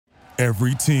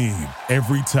Every team,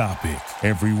 every topic,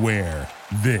 everywhere.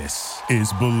 This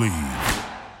is Believe.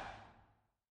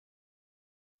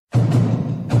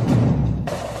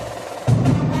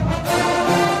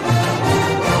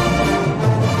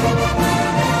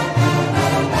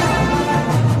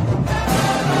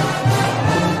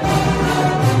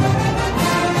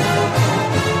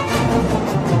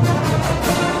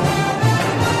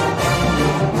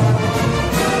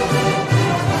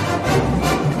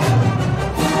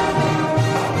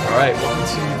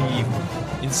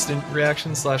 Instant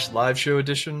reaction / live show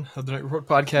edition of the Night Report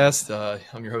podcast.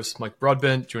 I'm your host, Mike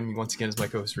Broadbent. Joining me once again is my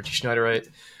co-host, Richie Schneiderite.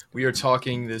 We are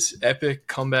talking this epic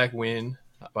comeback win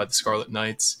by the Scarlet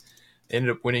Knights. They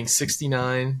ended up winning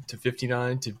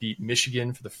 69-59 to beat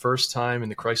Michigan for the first time in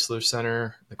the Chrysler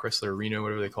Center, the Chrysler Arena,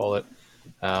 whatever they call it.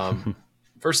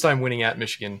 First time winning at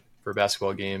Michigan for a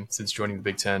basketball game since joining the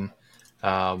Big Ten.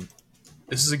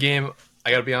 This is a game,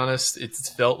 I got to be honest, it's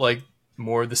felt like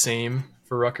more of the same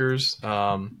for Rutgers.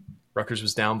 Rutgers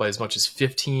was down by as much as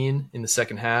 15 in the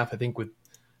second half. I think with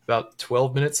about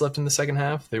 12 minutes left in the second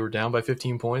half, they were down by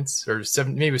 15 points, or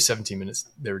maybe it was 17 minutes.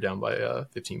 They were down by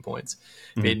 15 points.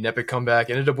 Made an epic comeback,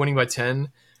 ended up winning by 10.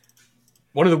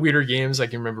 One of the weirder games I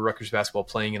can remember Rutgers basketball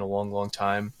playing in a long, long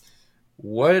time.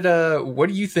 What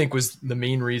do you think was the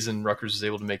main reason Rutgers was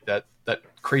able to make that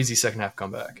crazy second half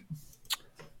comeback?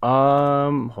 Hold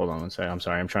on one second. I'm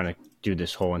sorry. I'm trying to do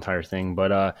this whole entire thing,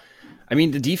 but I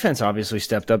mean, the defense obviously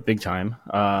stepped up big time.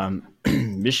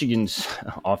 Michigan's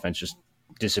offense just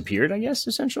disappeared, I guess,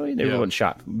 essentially. They were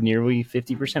shot nearly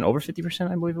 50%, over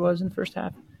 50%, I believe it was, in the first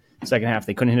half. Second half,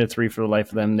 they couldn't hit a three for the life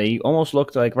of them. They almost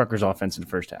looked like Rutgers' offense in the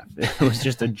first half. It was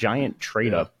just a giant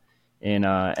trade-up. And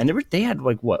they had,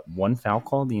 one foul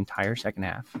call the entire second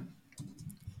half?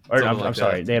 Or, I'm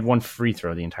sorry, they had one free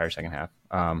throw the entire second half.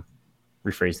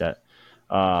 Rephrase that.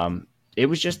 It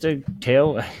was just a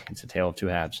tale. It's a tale of two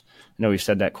halves. I know we've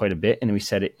said that quite a bit, and we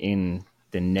said it in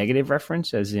the negative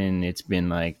reference, as in it's been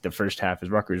like the first half of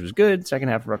Rutgers was good, second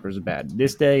half of Rutgers was bad.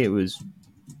 This day, it was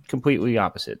completely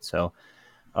opposite. So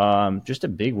just a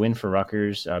big win for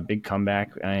Rutgers, a big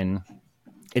comeback. And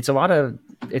it's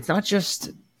not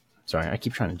just – sorry, I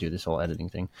keep trying to do this whole editing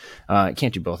thing. I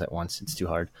can't do both at once. It's too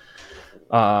hard.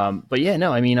 But yeah,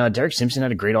 no, I mean, Derek Simpson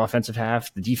had a great offensive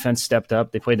half. The defense stepped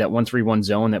up. They played that 1-3-1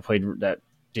 zone that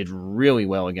did really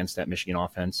well against that Michigan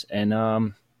offense. And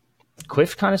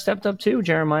Quiff kind of stepped up too.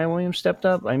 Jeremiah Williams stepped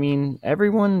up. I mean,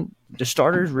 the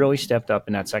starters really stepped up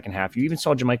in that second half. You even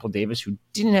saw Jermichael Davis, who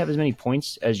didn't have as many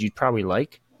points as you'd probably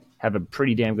like, have a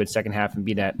pretty damn good second half and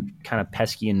be that kind of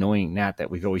pesky, annoying gnat that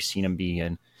we've always seen him be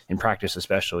in practice,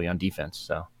 especially on defense.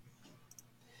 So,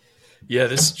 yeah,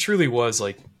 this truly was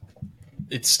like,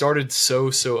 it started so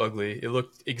ugly. It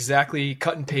looked exactly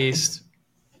cut and paste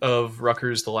of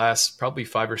Rutgers the last probably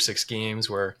 5 or 6 games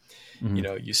where,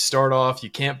 you start off, you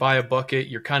can't buy a bucket.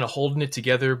 You're kind of holding it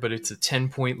together, but it's a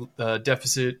 10-point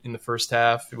deficit in the first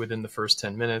half within the first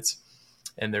 10 minutes.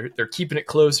 And they're keeping it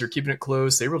close. They're keeping it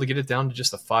close. They were able to get it down to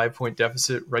just a 5-point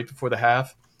deficit right before the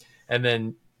half. And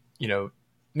then,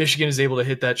 Michigan is able to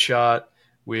hit that shot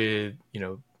with,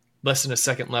 less than a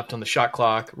second left on the shot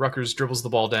clock. Rutgers dribbles the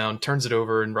ball down, turns it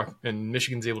over, and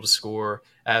Michigan's able to score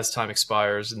as time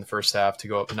expires in the first half to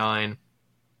go up 9.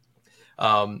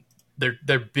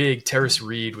 Their big Terrace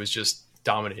Reed was just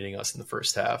dominating us in the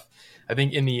first half. I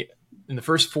think in the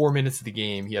first 4 minutes of the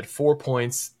game, he had 4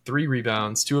 points, 3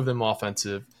 rebounds, 2 of them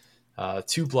offensive,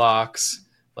 2 blocks.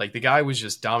 Like, the guy was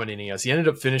just dominating us. He ended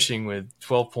up finishing with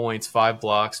 12 points, 5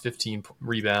 blocks, 15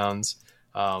 rebounds.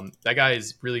 That guy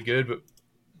is really good, but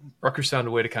Rutgers found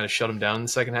a way to kind of shut him down in the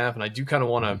second half, and I do kind of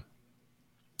want to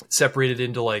separate it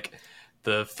into like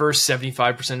the first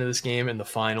 75% of this game and the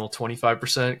final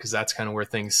 25%, because that's kind of where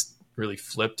things really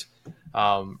flipped.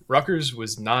 Rutgers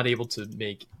was not able to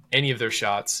make any of their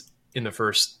shots in the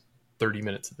first 30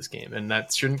 minutes of this game, and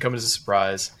that shouldn't come as a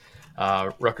surprise.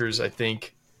 Rutgers, I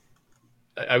think,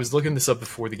 I was looking this up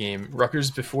before the game. Rutgers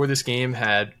before this game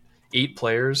had 8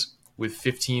 players with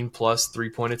 15-plus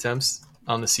three-point attempts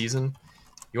on the season.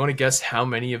 You want to guess how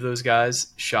many of those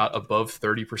guys shot above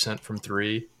 30% from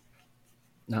 3?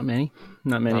 Not many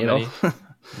at all.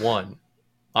 One.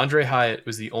 Andre Hyatt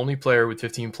was the only player with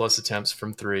 15-plus attempts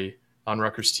from 3 on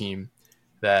Rutgers' team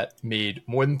that made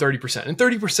more than 30%. And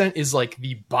 30% is like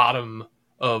the bottom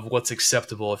of what's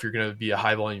acceptable if you're going to be a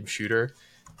high-volume shooter.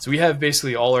 So we have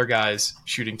basically all our guys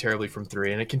shooting terribly from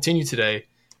 3. And it continued today.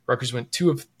 Rutgers went 2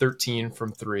 of 13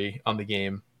 from 3 on the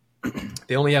game.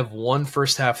 They only have 1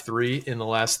 first half 3 in the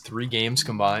last 3 games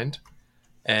combined.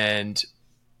 And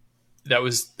that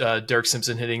was Derek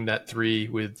Simpson hitting that 3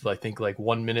 with, I think,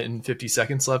 1 minute and 50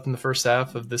 seconds left in the first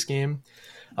half of this game.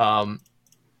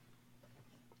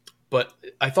 But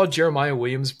I thought Jeremiah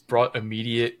Williams brought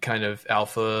immediate kind of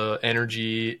alpha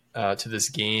energy to this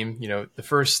game. The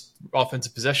first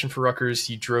offensive possession for Rutgers,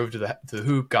 he drove to the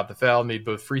hoop, got the foul, made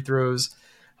both free throws.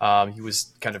 He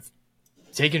was kind of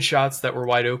taking shots that were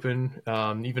wide open,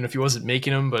 even if he wasn't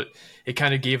making them. But it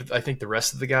kind of gave, I think, the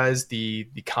rest of the guys the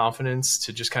confidence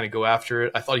to just kind of go after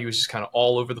it. I thought he was just kind of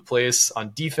all over the place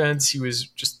on defense. He was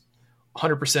just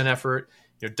 100% effort,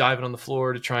 diving on the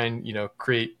floor to try and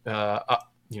create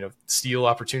steal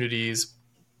opportunities.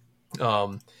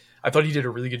 I thought he did a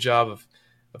really good job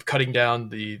of cutting down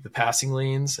the passing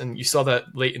lanes, and you saw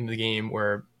that late in the game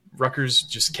where Rutgers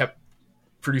just kept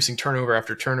producing turnover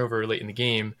after turnover late in the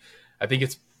game. I think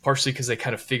it's partially because they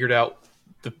kind of figured out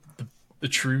the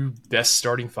true best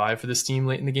starting five for this team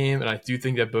late in the game, and I do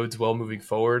think that bodes well moving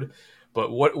forward. But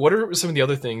what are some of the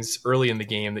other things early in the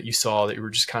game that you saw that you were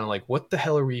just kind of like, what the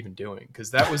hell are we even doing?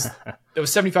 Because that was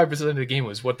 75% of the game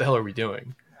was what the hell are we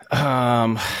doing?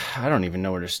 I don't even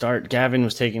know where to start. Gavin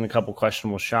was taking a couple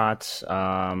questionable shots.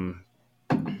 I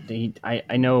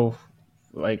know,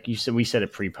 like you said, we said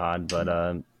it pre-pod,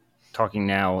 but talking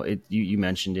now, you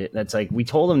mentioned it. That's like we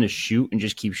told him to shoot and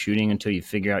just keep shooting until you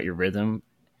figure out your rhythm.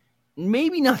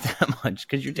 Maybe not that much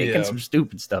because you're taking some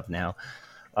stupid stuff now.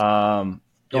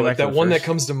 Like that one that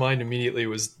comes to mind immediately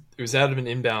was out of an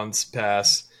inbounds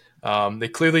pass. They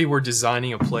clearly were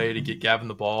designing a play to get Gavin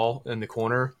the ball in the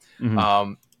corner,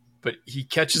 but he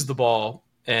catches the ball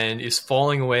and is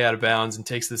falling away out of bounds and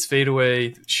takes this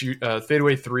fadeaway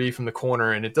three from the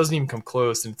corner, and it doesn't even come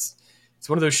close. And it's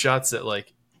one of those shots that,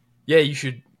 like, yeah, you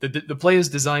should. The play is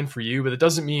designed for you, but it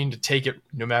doesn't mean to take it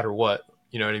no matter what.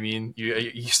 You know what I mean?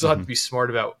 You still have to be smart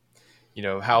about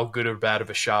how good or bad of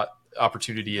a shot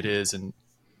opportunity it is, and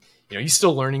he's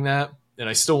still learning that. And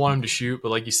I still want him to shoot, but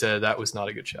like you said, that was not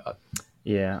a good shot.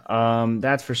 Yeah,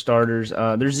 that's for starters.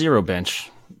 There's zero bench.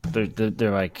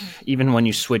 They're like, even when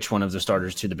you switch one of the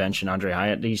starters to the bench and Andre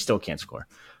Hyatt, he still can't score.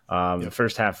 The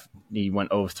first half, he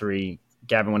went 0 of 3.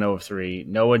 Gavin went 0 of 3.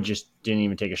 Noah just didn't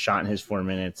even take a shot in his 4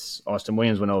 minutes. Austin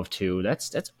Williams went 0 of 2.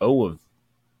 That's 0 of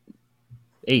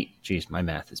 8. Jeez, my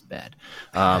math is bad.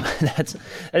 That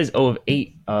is 0 of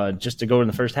 8 just to go in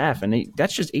the first half, and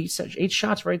that's just eight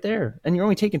shots right there, and you're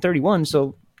only taking 31,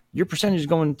 so your percentage is you're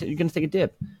going to take a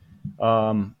dip.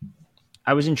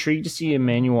 I was intrigued to see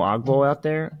Emmanuel Ogbo out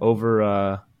there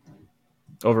over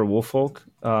Woolfolk,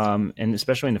 and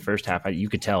especially in the first half, you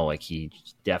could tell like he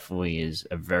definitely is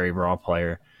a very raw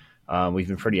player. We've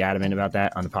been pretty adamant about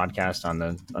that on the podcast, on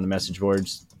the message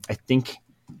boards. I think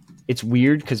it's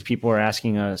weird because people are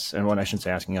asking us, and I shouldn't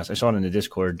say asking us, I saw it in the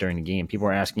Discord during the game. People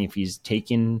are asking if he's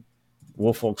taken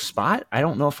Woolfolk's spot. I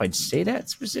don't know if I'd say that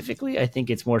specifically. I think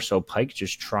it's more so Pike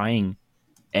just trying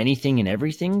anything and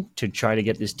everything to try to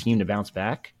get this team to bounce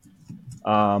back.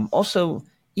 Also,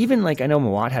 even like I know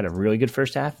Mawad had a really good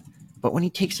first half, but when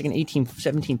he takes like an 18,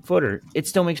 17-footer, it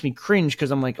still makes me cringe because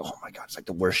I'm like, oh my God, it's like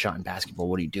the worst shot in basketball.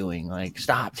 What are you doing? Like,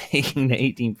 stop taking the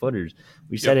 18-footers.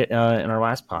 We said it in our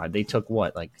last pod. They took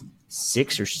like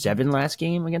 6 or 7 last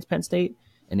game against Penn State,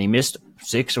 and they missed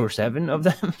 6 or 7 of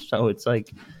them. So it's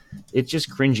like, it's just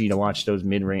cringy to watch those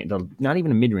mid-range. Not even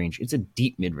a mid-range. It's a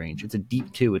deep mid-range. It's a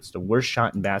deep 2. It's the worst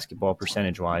shot in basketball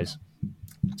percentage-wise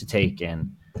to take.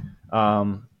 And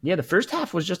the first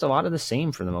half was just a lot of the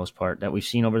same for the most part that we've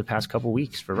seen over the past couple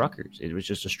weeks for Rutgers. It was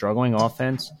just a struggling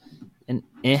offense and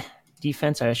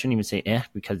defense. I shouldn't even say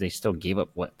because they still gave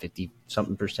up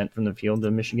 50-something% from the field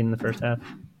to Michigan in the first half.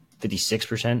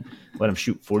 56%. Let them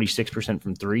shoot 46%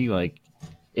 from 3. Like,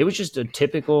 it was just a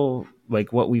typical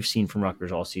like what we've seen from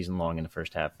Rutgers all season long in the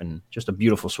first half, and just a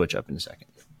beautiful switch up in the second.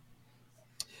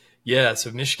 Yeah,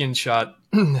 so Michigan shot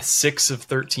 6 of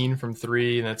 13 from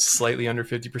 3, and that's slightly under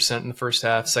 50% in the first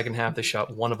half. Second half, they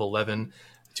shot 1 of 11,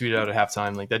 tweeted out at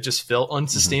halftime. Like, that just felt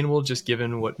unsustainable, just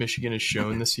given what Michigan has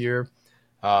shown this year.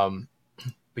 But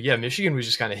yeah, Michigan was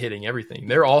just kind of hitting everything.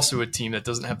 They're also a team that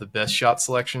doesn't have the best shot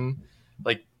selection.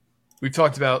 Like, we've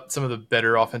talked about some of the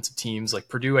better offensive teams. Like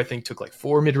Purdue, I think, took like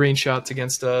 4 mid-range shots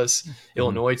against us.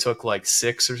 Illinois took like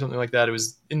 6 or something like that. It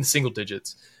was in the single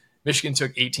digits. Michigan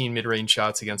took 18 mid-range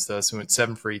shots against us and went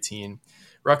 7 for 18.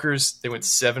 Rutgers, they went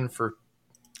 7 for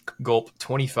gulp,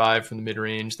 25 from the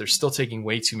mid-range. They're still taking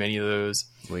way too many of those.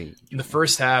 In the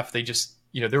first half, they just,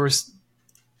 there was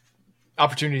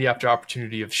opportunity after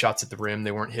opportunity of shots at the rim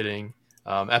they weren't hitting.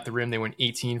 At the rim, they went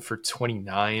 18 for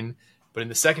 29. But in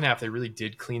the second half, they really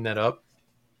did clean that up.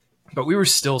 But we were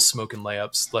still smoking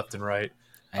layups left and right.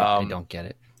 I don't get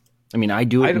it. I mean, I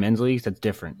do it in men's leagues. That's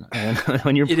different.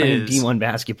 When you're playing D1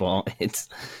 basketball,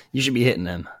 you should be hitting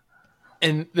them.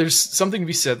 And there's something to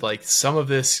be said, like, some of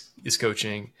this is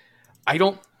coaching. I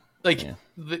don't – like,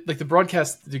 the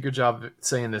broadcast did a good job of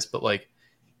saying this, but like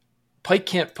Pike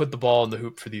can't put the ball in the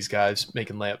hoop for these guys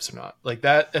making layups or not. Like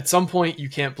that, at some point, you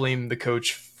can't blame the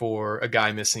coach for a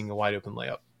guy missing a wide open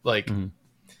layup. Like,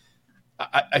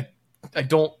 I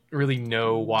don't really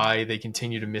know why they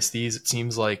continue to miss these. It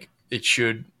seems like it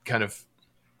should kind of,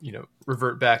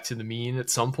 revert back to the mean at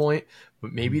some point,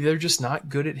 but maybe they're just not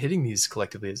good at hitting these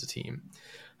collectively as a team.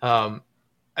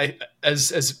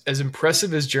 As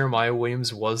impressive as Jeremiah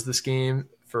Williams was this game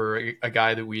for a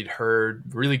guy that we'd heard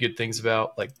really good things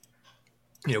about, like,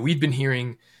 we'd been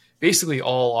hearing basically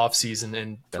all off season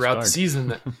and throughout the season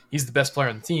that he's the best player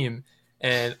on the team.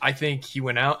 And I think he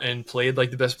went out and played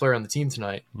like the best player on the team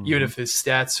tonight, even if his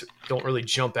stats don't really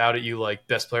jump out at you like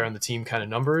best player on the team kind of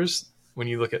numbers. When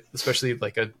you look at, especially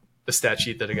like a stat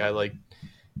sheet that a guy like,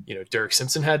 Derek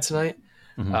Simpson had tonight.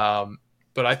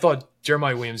 But I thought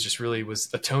Jeremiah Williams just really was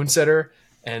a tone setter.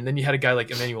 And then you had a guy like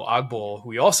Emmanuel Ogbol, who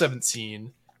we also haven't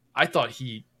seen. I thought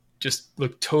he just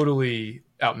looked totally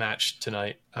outmatched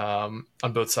tonight on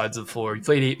both sides of the floor. He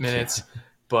played 8 minutes,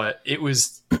 but it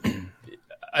was,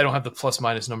 I don't have the plus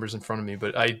minus numbers in front of me,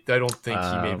 but I don't think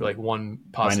he made like one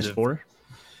positive. -4?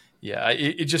 Yeah,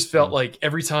 it just felt like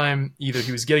every time either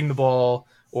he was getting the ball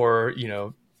or, he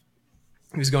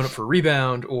was going up for a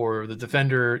rebound, or the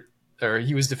defender, or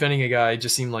he was defending a guy, it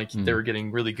just seemed like they were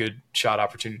getting really good shot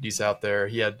opportunities out there.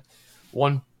 He had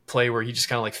one play where he just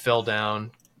kind of like fell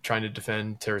down trying to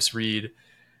defend Terrace Reed.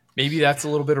 Maybe that's a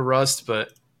little bit of rust,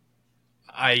 but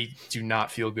I do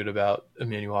not feel good about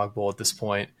Emmanuel Ogbol at this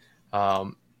point.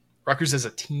 Rutgers as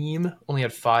a team only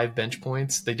had 5 bench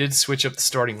points. They did switch up the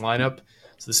starting lineup.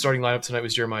 So the starting lineup tonight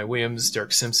was Jeremiah Williams,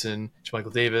 Derek Simpson,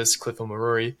 JaMychal Davis, Cliff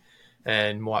Omaruri,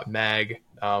 and Mawot Mag.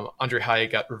 Andre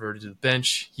Hyatt got reverted to the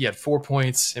bench. He had 4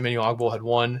 points. Emmanuel Ogbol had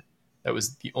 1. That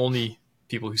was the only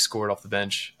people who scored off the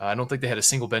bench. I don't think they had a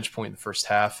single bench point in the first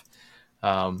half.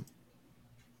 And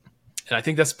I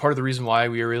think that's part of the reason why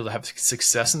we were able to have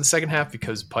success in the second half,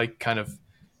 because Pike kind of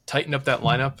tightened up that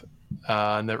lineup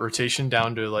and that rotation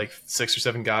down to like 6 or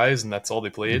 7 guys, and that's all they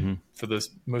played for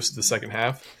most of the second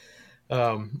half.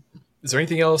 Is there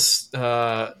anything else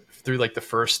through like the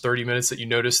first 30 minutes that you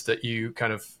noticed that you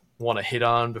kind of want to hit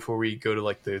on before we go to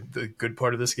like the good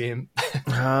part of this game?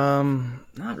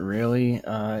 Not really.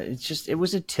 It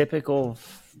was a typical.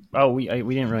 We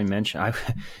didn't really mention.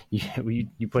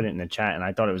 You put it in the chat, and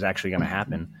I thought it was actually going to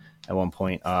happen at one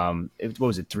point. What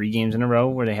was it? 3 games in a row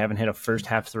where they haven't hit a first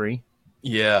half 3.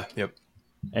 Yeah. Yep.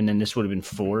 And then this would have been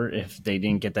 4 if they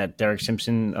didn't get that Derek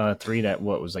Simpson 3 that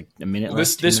was like a minute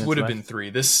left. This would have been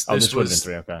 3. This would have been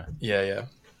 3. Okay. Yeah.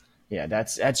 Yeah,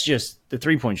 that's just the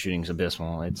 3-point shooting's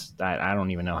abysmal. I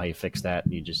don't even know how you fix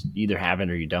that. You just either have it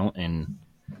or you don't, and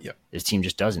this team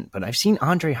just doesn't. But I've seen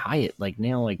Andre Hyatt like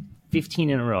nail like 15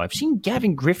 in a row. I've seen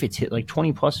Gavin Griffiths hit like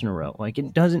 20 plus in a row. Like,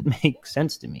 it doesn't make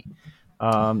sense to me.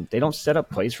 They don't set up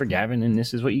plays for Gavin, and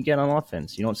this is what you get on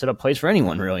offense. You don't set up plays for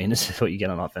anyone, really, and this is what you get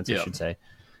on offense, I should say.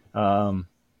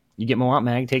 You get Mawot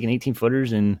Mag taking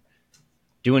 18-footers and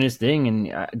doing his thing, and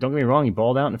don't get me wrong, he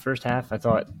balled out in the first half. I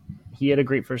thought he had a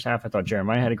great first half. I thought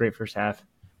Jeremiah had a great first half.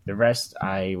 The rest,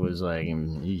 I was like,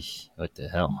 what the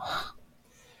hell?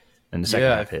 And the second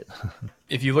half hit.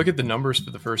 If you look at the numbers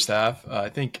for the first half, I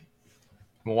think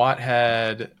Mawot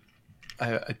had –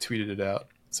 I tweeted it out.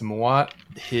 So Mawot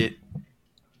hit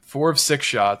 4 of 6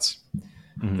 shots.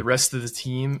 The rest of the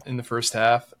team in the first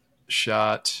half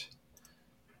shot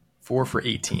 4 for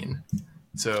 18.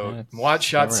 So Mawot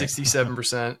shot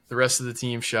 67%. The rest of the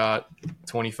team shot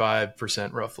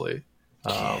 25% roughly.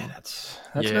 That's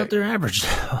about their average.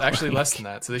 Actually, less than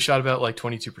that. So they shot about like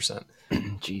 22%.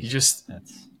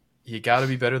 You got to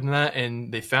be better than that,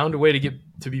 and they found a way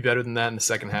to be better than that in the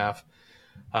second half.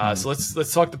 So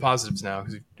let's talk the positives now,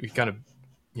 because we kind of,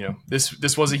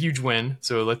 this was a huge win.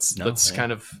 So let's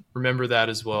kind of remember that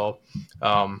as well.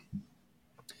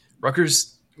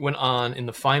 Rutgers went on in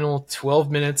the final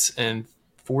 12 minutes and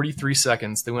 43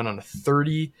 seconds. They went on a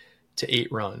 30-8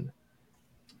 run.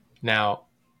 Now,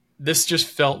 this just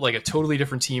felt like a totally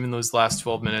different team in those last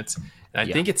 12 minutes. And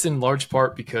I think it's in large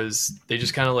part because they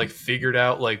just kind of like figured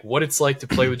out like what it's like to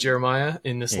play with Jeremiah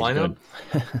in this lineup.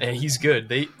 And he's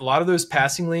good. A lot of those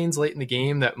passing lanes late in the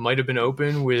game that might have been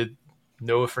open with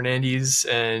Noah Fernandez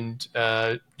and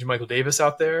JaMychal Davis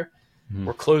out there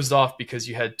were closed off because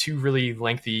you had 2 really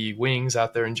lengthy wings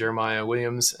out there in Jeremiah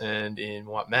Williams and in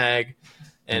Mawot Mag.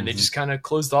 And they just kind of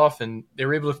closed off, and they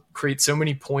were able to create so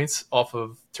many points off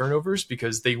of turnovers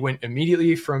because they went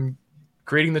immediately from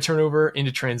creating the turnover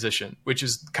into transition, which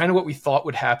is kind of what we thought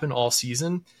would happen all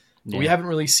season. But we haven't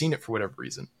really seen it for whatever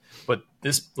reason. But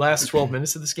this last 12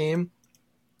 minutes of this game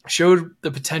showed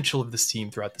the potential of this team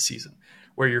throughout the season,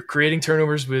 where you're creating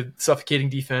turnovers with suffocating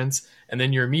defense, and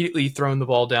then you're immediately throwing the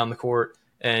ball down the court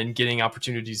and getting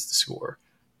opportunities to score.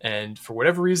 And for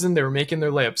whatever reason, they were making their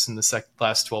layups in the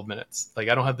last 12 minutes. Like,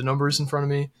 I don't have the numbers in front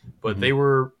of me, but they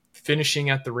were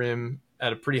finishing at the rim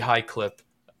at a pretty high clip,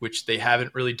 which they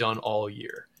haven't really done all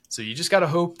year. So you just got to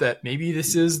hope that maybe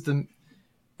this is the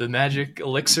magic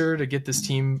elixir to get this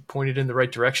team pointed in the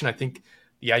right direction. I think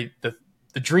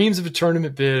the dreams of a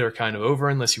tournament bid are kind of over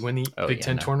unless you win the Big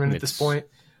Ten tournament at this point.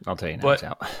 I'll tell you now, but it's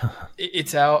out.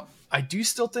 It's out. I do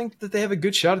still think that they have a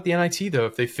good shot at the NIT, though.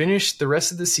 If they finish the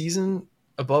rest of the season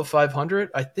above 500,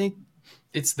 I think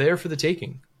it's there for the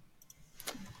taking.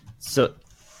 So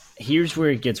here's where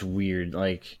it gets weird.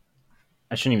 Like,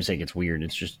 I shouldn't even say it gets weird.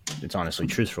 It's honestly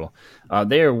truthful.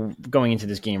 They are going into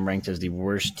this game ranked as the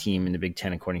worst team in the Big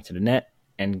Ten according to the net,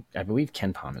 and I believe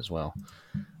KenPom as well.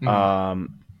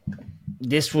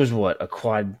 This was a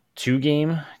quad 2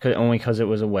 game, only because it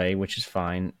was away, which is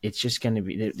fine. It's just going to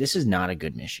be. This is not a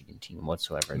good Michigan team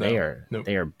whatsoever. No.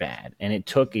 They are bad, and it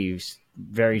took a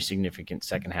very significant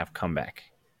second half comeback.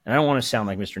 And I don't want to sound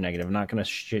like Mr. Negative. I'm not going to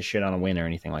shit on a win or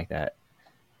anything like that.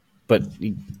 But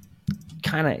you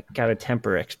kind of got to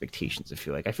temper expectations. I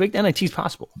feel like the NIT is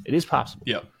possible. It is possible.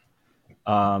 Yeah.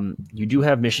 You do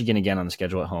have Michigan again on the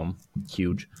schedule at home.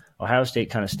 Huge. Ohio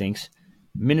State kind of stinks.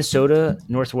 Minnesota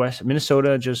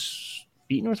just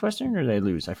beat Northwestern, or did they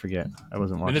lose? I forget. I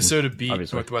wasn't watching. Minnesota beat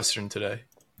obviously. Northwestern today.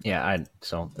 Yeah,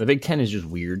 so the Big Ten is just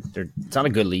weird. It's not a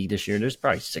good league this year. There's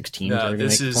probably 6 teams.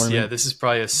 This is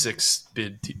probably a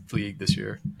 6-bid league this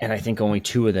year. And I think only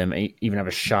 2 of them even have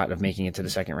a shot of making it to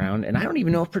the second round. And I don't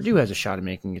even know if Purdue has a shot of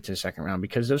making it to the second round,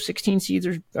 because those 16 seeds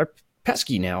are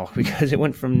pesky now, because it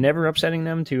went from never upsetting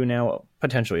them to now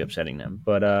potentially upsetting them.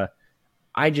 But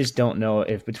I just don't know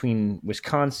if between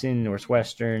Wisconsin,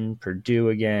 Northwestern, Purdue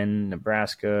again,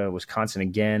 Nebraska, Wisconsin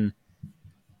again,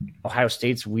 Ohio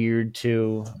State's weird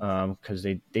too, because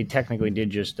they technically did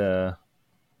just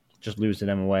lose to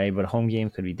them away, but a home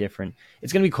game could be different.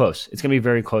 It's going to be close. It's going to be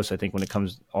very close, I think, when it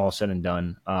comes all said and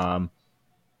done.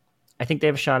 I think they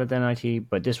have a shot at the NIT,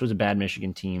 but this was a bad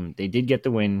Michigan team. They did get the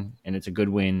win, and it's a good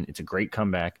win. It's a great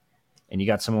comeback, and you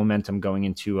got some momentum going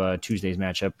into Tuesday's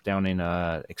matchup down in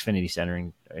Xfinity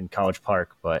Center in College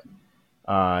Park, but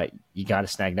you got to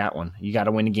snag that one. You got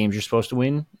to win the games you're supposed to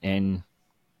win, and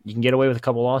you can get away with a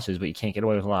couple losses, but you can't get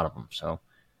away with a lot of them. So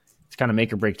it's kind of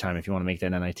make or break time if you want to make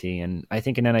that NIT. And I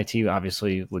think an NIT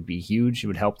obviously would be huge. It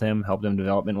would help them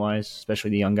development-wise, especially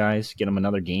the young guys, get them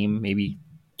another game, maybe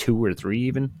 2 or 3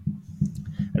 even.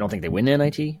 I don't think they win the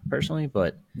NIT personally,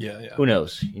 but who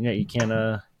knows? You can't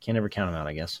ever count them out,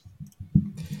 I guess.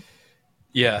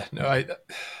 Yeah, no, I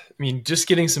mean, just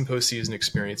getting some postseason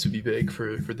experience would be big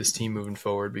for this team moving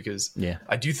forward, because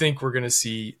I do think we're going to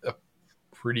see a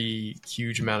pretty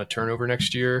huge amount of turnover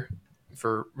next year,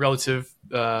 for relative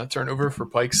turnover for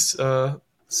Pike's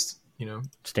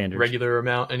standard regular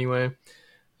amount anyway.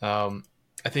 I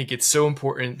think it's so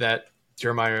important that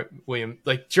Jeremiah Williams,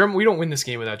 we don't win this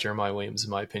game without Jeremiah Williams, in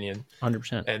my opinion.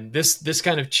 100%. And this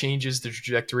kind of changes the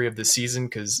trajectory of the season,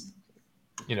 because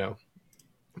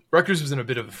Rutgers was in a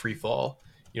bit of a free fall.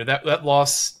 That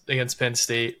loss against Penn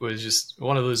State was just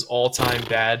one of those all-time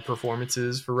bad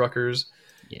performances for Rutgers.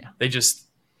 Yeah.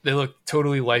 They look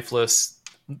totally lifeless.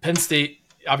 Penn State,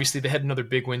 obviously, they had another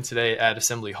big win today at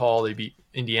Assembly Hall. They beat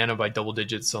Indiana by double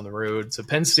digits on the road. So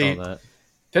Penn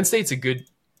State's a good.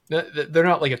 They're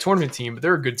not like a tournament team, but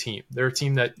they're a good team. They're a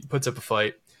team that puts up a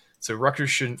fight. So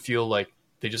Rutgers shouldn't feel like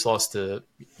they just lost to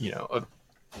a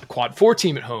quad 4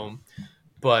 team at home,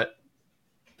 but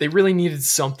they really needed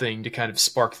something to kind of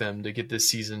spark them to get this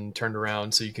season turned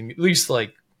around, so you can at least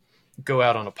go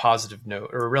out on a positive note,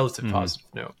 or a relative positive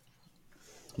note.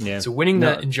 Yeah. So winning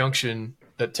that injunction,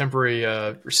 that temporary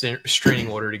restraining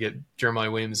order to get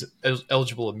Jeremiah Williams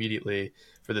eligible immediately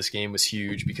for this game was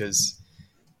huge, because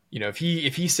if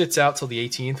he sits out till the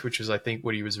 18th, which was I think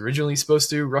what he was originally supposed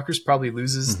to, Rutgers probably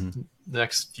loses the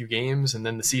next few games, and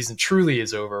then the season truly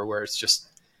is over, where it's just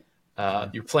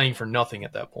you're playing for nothing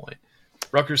at that point.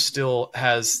 Rutgers still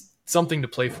has something to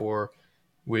play for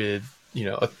with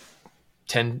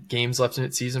 10 games left in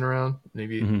its season around,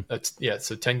 maybe.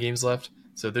 So 10 games left.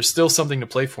 So there's still something to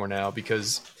play for now,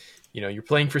 because you're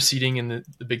playing for seeding in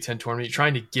the Big Ten tournament. You're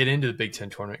trying to get into the Big Ten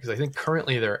tournament, because I think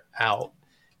currently they're out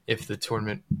if the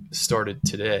tournament started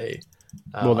today.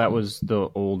 Well, that was the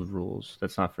old rules.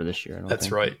 That's not for this year.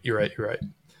 That's right. You're right.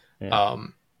 Yeah.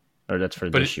 Or that's for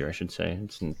this year, I should say.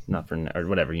 It's not for or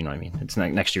whatever. You know what I mean? It's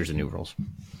not, next year's the new rules.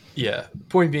 Yeah.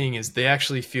 Point being is they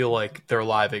actually feel like they're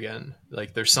alive again.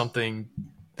 Like there's something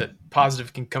that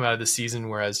positive can come out of the season,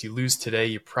 whereas you lose today,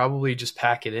 you probably just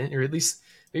pack it in, or at least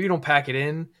maybe you don't pack it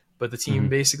in, but the team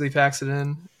basically packs it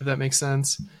in, if that makes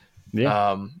sense.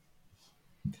 Yeah.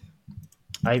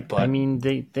 I But mean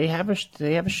they have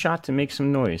a shot to make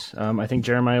some noise. I think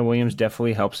Jeremiah Williams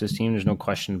definitely helps this team. There's no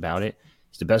question about it.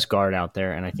 He's the best guard out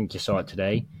there, and I think you saw it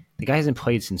today. The guy hasn't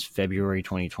played since February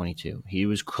 2022. He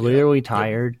was clearly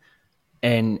tired,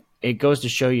 and it goes to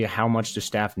show you how much the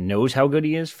staff knows how good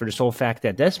he is for the sole fact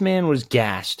that this man was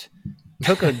gassed,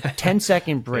 took a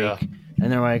 10-second break,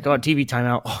 and they're like, "Oh, TV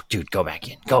timeout. Oh, dude, go back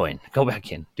in, go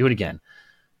back in, do it again."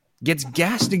 Gets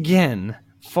gassed again.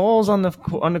 Falls on the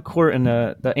court in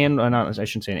I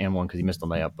shouldn't say an and one because he missed the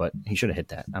layup, but he should have hit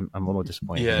that. I'm a little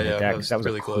disappointed he hit that because that was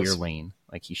really a clear lane.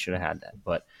 Like he should have had that.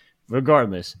 But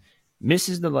regardless,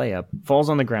 misses the layup, falls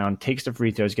on the ground, takes the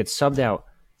free throws, gets subbed out.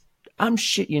 I'm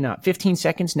shit you not. 15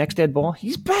 seconds, next dead ball,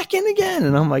 he's back in again,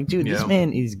 and I'm like, dude, this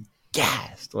man is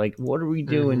gassed. Like, what are we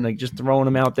doing? Like, just throwing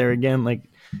him out there again? Like,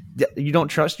 you don't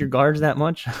trust your guards that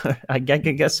much? I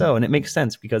guess so, and it makes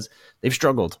sense because they've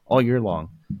struggled all year long.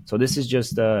 So this is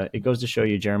just it goes to show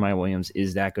you Jeremiah Williams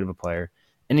is that good of a player,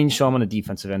 and then you saw him on the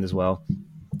defensive end as well.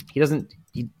 Don't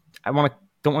want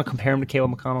to compare him to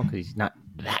Caleb McConnell because he's not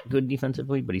that good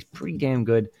defensively, but he's pretty damn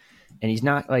good, and he's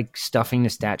not like stuffing the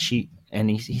stat sheet. And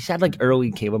he's had like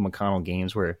early Caleb McConnell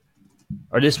games or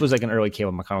this was like an early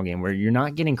Caleb McConnell game where you're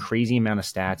not getting crazy amount of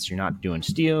stats, you're not doing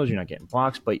steals, you're not getting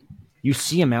blocks, but you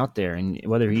see him out there, and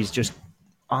whether he's just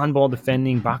on ball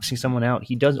defending, boxing someone out,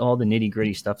 he does all the nitty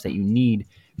gritty stuff that you need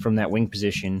from that wing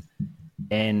position.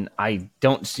 And I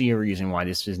don't see a reason why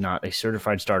this is not a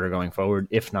certified starter going forward,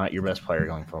 if not your best player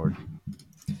going forward.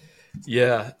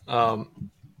 Yeah.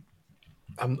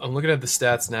 I'm looking at the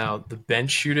stats now. The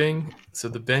bench shooting. So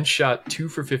the bench shot 2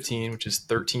 for 15, which is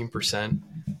 13%.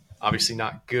 Obviously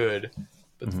not good,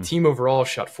 but the team overall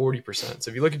shot 40%.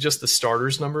 So if you look at just the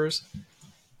starters numbers,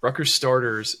 Rutgers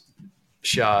starters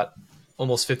shot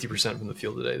almost 50% from the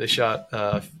field today. They shot,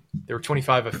 they were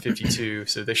 25 of 52,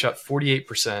 so they shot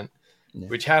 48%,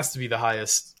 which has to be the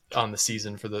highest on the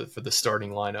season for the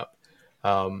starting lineup,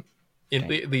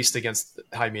 at least against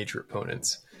high major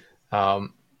opponents.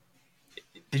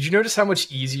 Did you notice how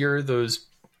much easier those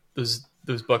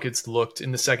buckets looked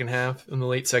in the second half, in the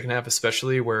late second half,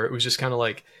 especially where it was just kind of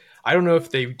like, I don't know if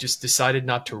they just decided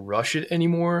not to rush it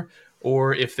anymore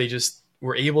or if they just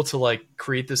were able to like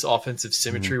create this offensive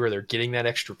symmetry where they're getting that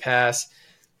extra pass.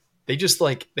 They just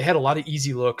like, they had a lot of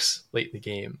easy looks late in the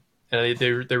game, and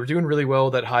they were doing really well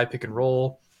with that high pick and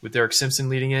roll with Derek Simpson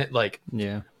leading it. Like,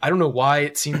 I don't know why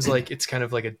it seems like it's kind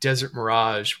of like a desert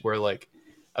mirage where like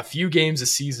a few games a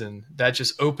season that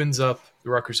just opens up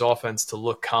the Rutgers offense to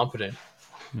look competent,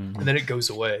 and then it goes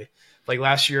away. Like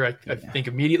last year, I think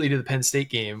immediately to the Penn State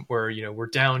game where, you know, we're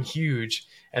down huge,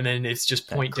 and then it's just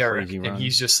point Derek, and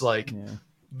he's just like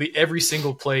every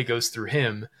single play goes through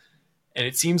him, and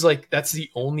it seems like that's the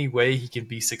only way he can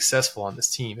be successful on this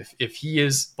team. If he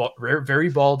is very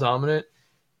ball dominant,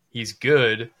 he's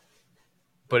good,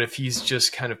 but if he's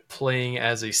just kind of playing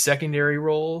as a secondary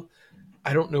role,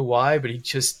 I don't know why, but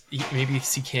maybe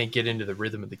he can't get into the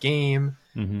rhythm of the game.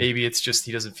 Maybe it's just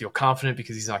he doesn't feel confident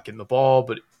because he's not getting the ball.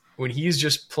 But when he's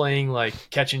just playing like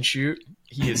catch and shoot,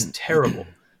 he is terrible.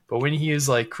 But when he is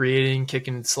like creating,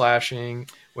 kicking and slashing,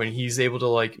 when he's able to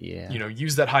like, you know,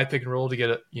 use that high pick and roll to get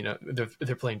a, you know,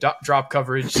 they're playing drop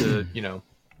coverage to, you know,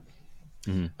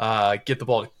 get the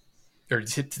ball or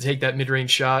to take that mid-range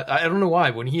shot. I don't know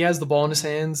why. When he has the ball in his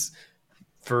hands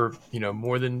for, you know,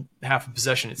 more than half a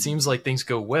possession, it seems like things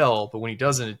go well, but when he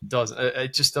doesn't, it doesn't.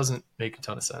 It just doesn't make a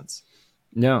ton of sense.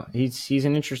 No, he's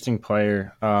an interesting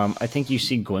player. I think you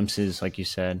see glimpses, like you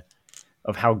said,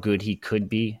 of how good he could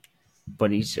be,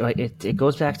 but it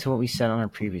goes back to what we said on our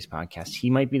previous podcast. He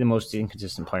might be the most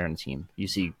inconsistent player on the team. You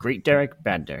see great Derek,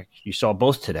 bad Derek. You saw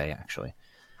both today, actually.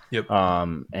 Yep.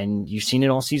 And you've seen it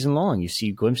all season long. You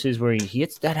see glimpses where he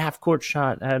hits that half-court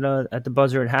shot at the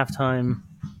buzzer at halftime,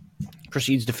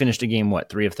 proceeds to finish the game,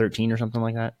 3 of 13 or something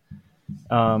like that.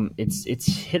 It's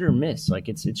hit or miss. Like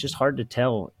it's just hard to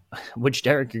tell which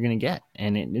Derek you're going to get,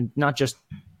 and it not just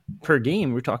per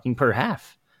game. We're talking per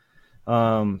half.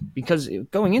 Because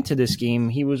going into this game,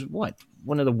 he was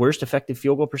one of the worst effective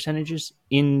field goal percentages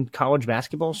in college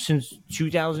basketball since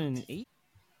 2008.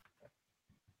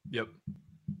 Yep.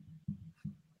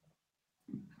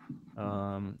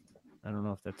 I don't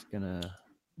know if that's gonna.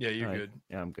 Yeah, you're good.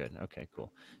 Yeah, I'm good. Okay,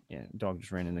 cool. Yeah, dog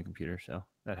just ran in the computer, so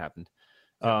that happened.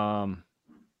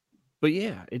 But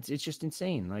yeah, it's just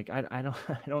insane. Like I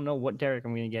don't know what Derek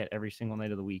I'm gonna get every single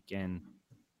night of the week, and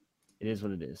it is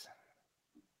what it is.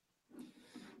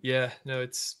 Yeah, no,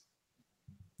 it's,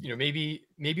 you know, maybe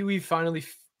we finally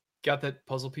got that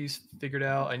puzzle piece figured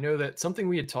out. I know that something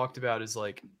we had talked about is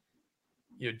like,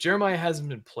 Jeremiah hasn't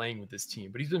been playing with this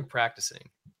team, but he's been practicing.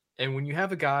 And when you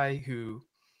have a guy who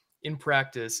in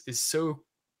practice is so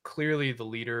clearly the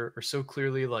leader or so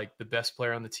clearly like the best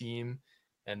player on the team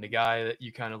and the guy that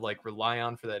you kind of like rely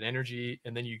on for that energy,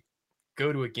 and then you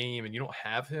go to a game and you don't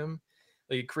have him,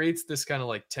 like it creates this kind of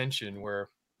like tension where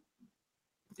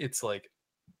it's like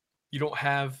you don't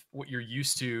have what you're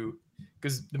used to,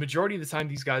 because the majority of the time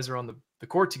these guys are on the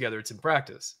court together, it's in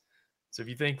practice. So if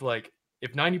you think like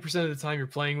if 90% of the time you're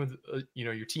playing with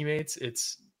your teammates,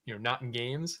 it's not in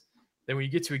games, then when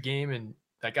you get to a game and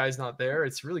that guy's not there,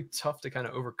 it's really tough to kind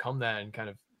of overcome that and kind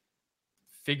of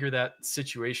figure that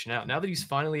situation out. Now that he's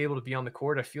finally able to be on the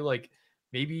court, I feel like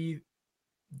maybe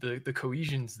the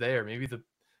cohesion's there. Maybe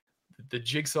the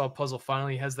jigsaw puzzle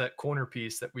finally has that corner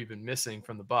piece that we've been missing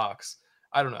from the box.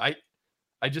 I don't know.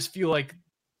 I just feel like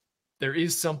there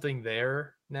is something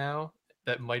there now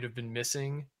that might have been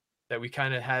missing, that we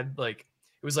kind of had, like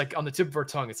it was like on the tip of our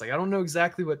tongue. It's like I don't know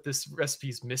exactly what this recipe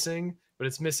is missing, but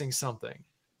it's missing something.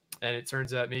 And it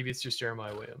turns out maybe it's just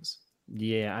Jeremiah Williams.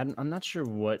 Yeah, I'm not sure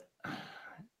what.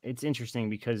 It's interesting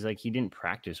because like he didn't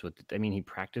practice with. He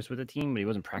practiced with the team, but he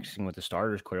wasn't practicing with the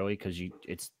starters clearly because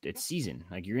it's season.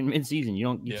 Like you're in mid-season,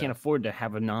 you can't afford to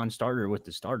have a non-starter with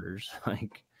the starters.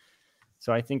 Like,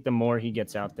 so I think the more he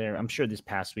gets out there, I'm sure this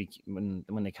past week when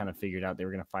they kind of figured out they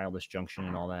were going to file disjunction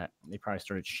and all that, they probably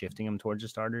started shifting him towards the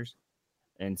starters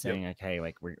and saying like, hey,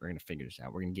 like we're going to figure this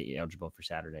out. We're going to get you eligible for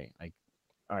Saturday. Like,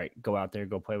 all right, go out there,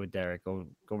 go play with Derek, go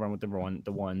run with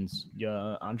the ones.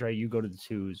 Yeah, Andre, you go to the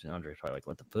twos. And Andre's probably like,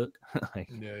 what the fuck?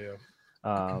 Like,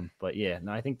 but yeah,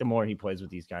 no, I think the more he plays with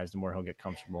these guys, the more he'll get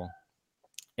comfortable.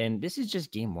 And this is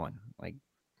just game one. Like,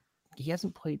 he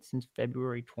hasn't played since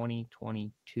February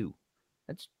 2022.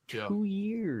 That's 2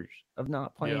 years of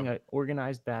not playing an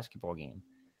organized basketball game.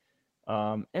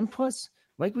 And plus,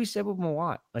 like we said with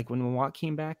Mawat, like when Mawat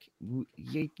came back,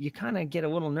 you kind of get a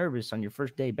little nervous on your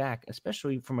first day back,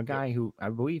 especially from a guy who I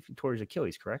believe tore his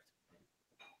Achilles, correct?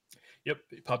 Yep,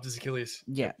 he popped his Achilles.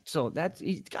 Yeah, so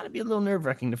it's got to be a little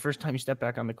nerve-wracking the first time you step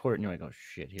back on the court and you're like, oh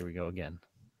shit, here we go again.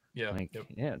 Yeah,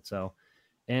 yeah. So,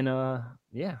 and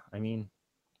yeah, I mean,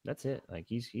 that's it. Like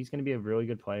he's going to be a really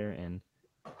good player, and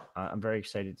I'm very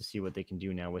excited to see what they can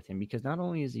do now with him, because not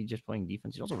only is he just playing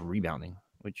defense, he's also rebounding,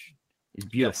 which is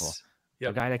beautiful. Yes.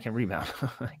 Yep. A guy that can rebound.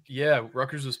 Yeah,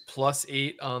 Rutgers was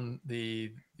 +8 on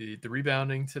the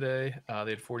rebounding today. They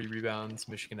had 40 rebounds.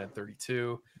 Michigan had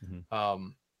 32. Mm-hmm.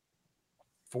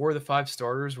 4 of the 5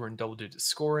 starters were in double-digit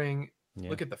scoring.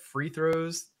 Yeah. Look at the free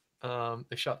throws.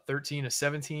 They shot 13 of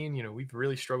 17. We've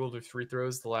really struggled with free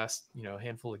throws the last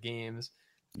handful of games.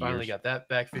 Finally got that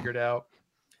back figured out.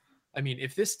 I mean,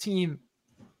 if this team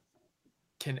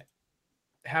can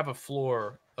have a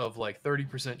floor of like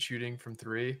 30% shooting from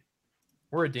 3,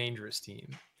 we're a dangerous team.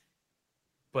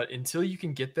 But until you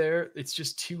can get there, it's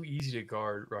just too easy to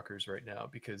guard Rutgers right now,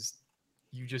 because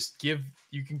you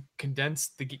can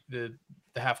condense the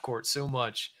half court so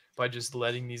much by just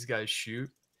letting these guys shoot,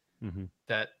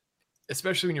 that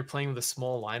especially when you're playing with a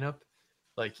small lineup,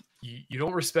 like you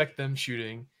don't respect them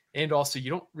shooting, and also you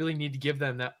don't really need to give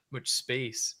them that much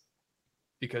space,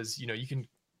 because you can,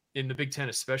 in the Big Ten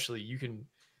especially, you can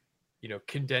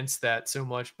condense that so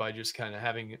much by just kind of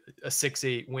having a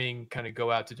 6'8" wing kind of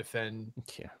go out to defend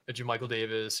a JaMychal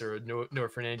Davis or a Noah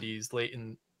Fernandez late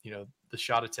in the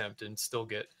shot attempt, and still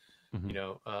get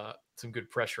some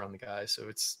good pressure on the guy.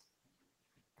 So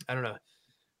I don't know.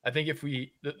 I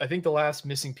think the last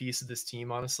missing piece of this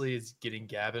team, honestly, is getting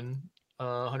Gavin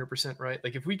 100% right.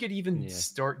 Like if we could even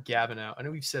start Gavin out, I know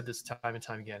we've said this time and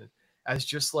time again, as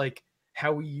just like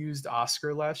how we used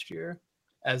Oscar last year,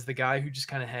 as the guy who just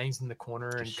kind of hangs in the corner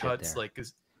and cuts, like,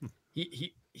 because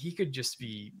he could just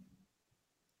be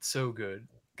so good,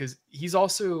 because he's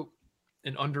also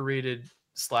an underrated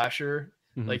slasher.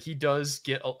 Like he does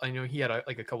get, I know he had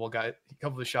a couple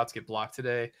of the shots get blocked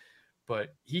today,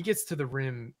 but he gets to the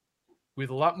rim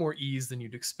with a lot more ease than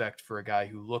you'd expect for a guy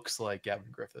who looks like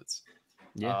Gavin Griffiths.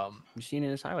 Yeah, you've seen it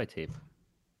in his highlight tape.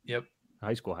 Yep.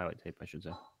 High school highlight tape, I should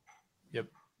say. Yep.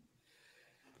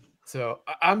 So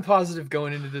I'm positive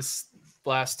going into this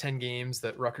last 10 games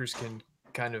that Rutgers can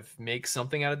kind of make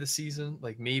something out of the season.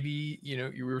 Like maybe,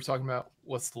 we were talking about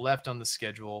what's left on the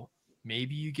schedule.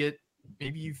 Maybe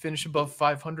you finish above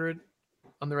 500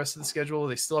 on the rest of the schedule.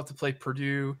 They still have to play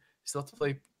Purdue. Still have to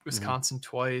play Wisconsin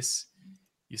twice.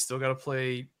 You still got to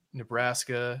play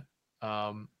Nebraska.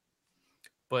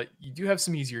 But you do have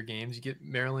some easier games. You get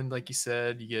Maryland, like you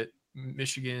said. You get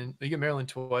Michigan. You get Maryland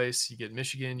twice. You get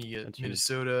Michigan. You get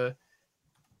Minnesota.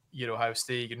 You get Ohio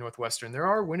State. You get Northwestern. There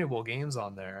are winnable games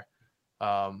on there.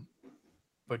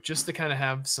 But just to kind of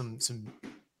have some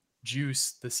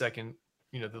juice the second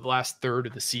the last third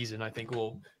of the season, I think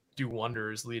will do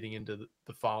wonders leading into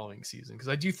the following season. Because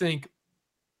I do think,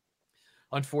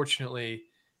 unfortunately,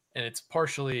 and it's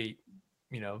partially,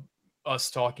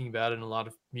 us talking about it and a lot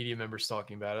of media members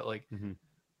talking about it, like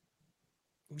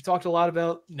we talked a lot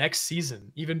about next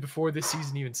season, even before this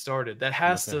season even started. That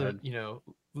has to,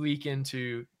 leak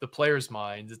into the players'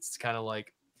 minds. It's kind of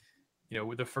like,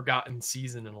 with a forgotten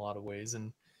season in a lot of ways.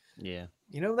 And,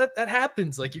 that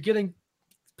happens. Like you're getting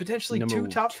potentially two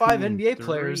top 5 NBA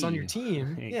players on your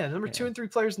team. Yeah, number 2 and 3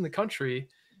 players in the country.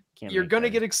 You're going to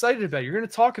get excited about it. You're going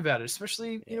to talk about it,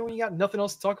 especially, when you got nothing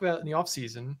else to talk about in the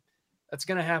offseason. That's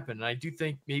going to happen. And I do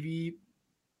think maybe,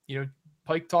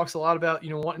 Pike talks a lot about,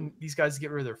 wanting these guys to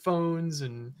get rid of their phones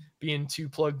and being too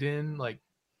plugged in. Like,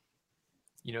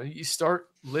 you start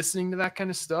listening to that kind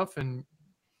of stuff and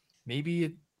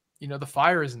maybe, the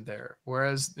fire isn't there.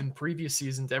 Whereas in previous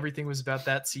seasons, everything was about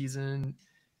that season.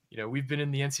 We've been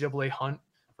in the NCAA hunt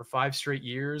for 5 straight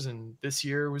years. And this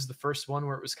year was the first one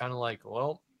where it was kind of like,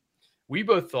 well, we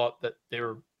both thought that they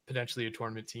were potentially a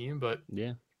tournament team, but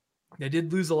they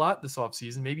did lose a lot this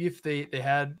offseason. Maybe if they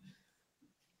had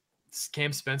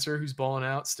Cam Spencer, who's balling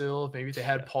out still, maybe they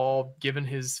had Paul, given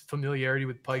his familiarity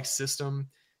with Pike's system,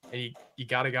 and you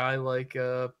got a guy like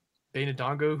Bane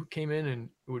Dongo who came in and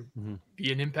would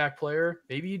be an impact player,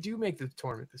 maybe you do make the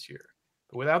tournament this year.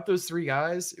 But without those 3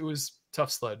 guys, it was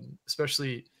tough sledding,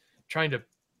 especially trying to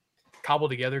cobble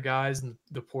together guys in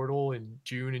the portal in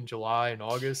June and July and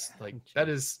August. Like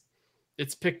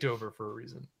it's picked over for a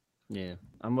reason. Yeah.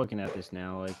 I'm looking at this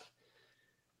now. Like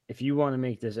if you want to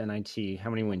make this NIT, how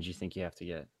many wins do you think you have to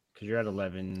get? Because you're at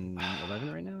 11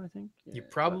 right now, I think. Yeah, you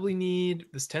probably need,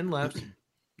 there's 10 left.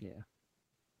 Yeah.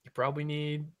 You probably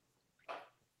need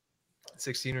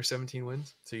 16 or 17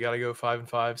 wins. So you got to go 5-5,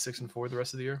 6-4 the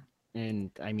rest of the year.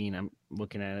 And I mean, I'm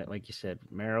looking at it, like you said,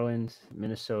 Maryland,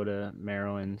 Minnesota,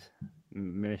 Maryland,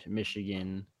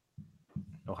 Michigan,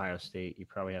 Ohio State. You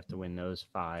probably have to win those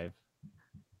 5.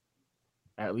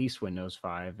 At least win those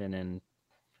 5, and then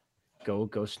go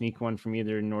sneak one from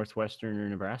either Northwestern or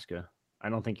Nebraska. I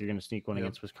don't think you're going to sneak one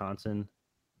against Wisconsin.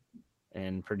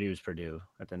 And Purdue's Purdue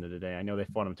at the end of the day. I know they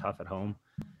fought them tough at home.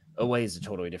 Away is a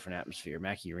totally different atmosphere.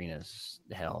 Mackey Arena is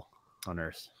hell on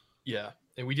earth. Yeah,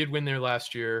 and we did win there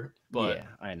last year, but yeah,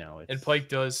 I know. And Pike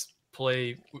does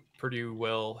play Purdue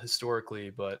well historically,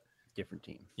 but different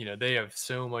team. They have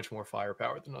so much more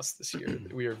firepower than us this year.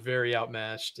 We are very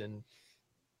outmatched, and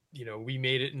we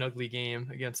made it an ugly game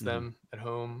against them at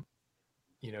home.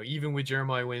 Even with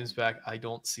Jeremiah Williams back, I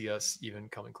don't see us even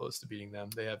coming close to beating them.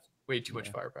 They have way too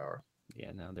much firepower.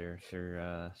 Yeah, no,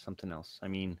 they're something else. I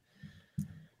mean,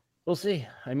 we'll see.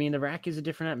 I mean, the RAC is a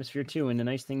different atmosphere too, and the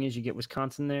nice thing is you get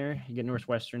Wisconsin there, you get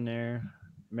Northwestern there,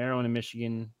 Maryland and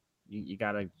Michigan. You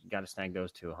gotta snag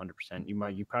those 2 100%.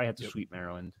 You probably have to sweep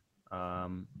Maryland,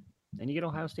 and you get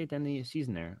Ohio State to end the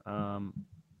season there. I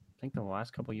think the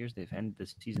last couple of years they've ended the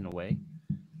season away,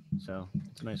 so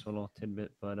it's a nice little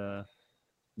tidbit. But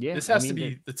yeah, this has to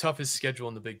be the toughest schedule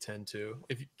in the Big Ten too,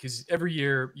 because every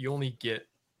year you only get.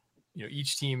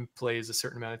 Each team plays a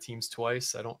certain amount of teams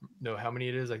twice. I don't know how many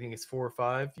it is. I think it's 4 or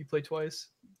 5 you play twice,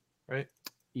 right?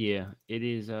 Yeah, it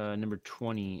is number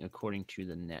 20 according to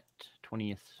the net.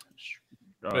 20th.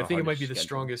 But I think it might be the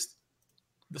strongest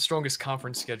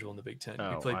conference schedule in the Big Ten.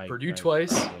 Oh, you play Purdue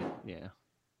twice. Yeah.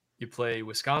 You play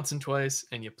Wisconsin twice,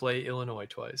 and you play Illinois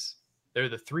twice. They're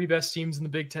the 3 best teams in the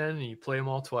Big Ten, and you play them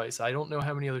all twice. I don't know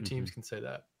how many other teams can say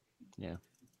that. Yeah.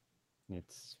 It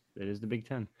is the Big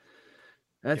Ten.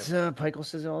 That's Pike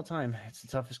says it all the time. It's the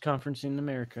toughest conference in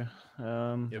America,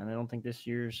 and I don't think this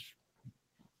year's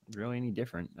really any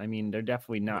different. I mean, they're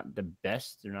definitely not the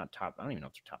best. They're not top. I don't even know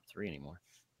if they're top 3 anymore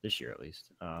this year, at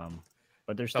least.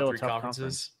 But they're still a tough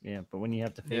conference. Yeah, but when you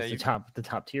have to face the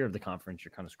top tier of the conference,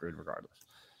 you're kind of screwed regardless.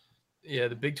 Yeah,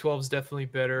 the Big 12 is definitely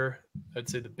better. I'd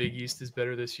say the Big East is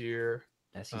better this year,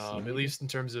 at least in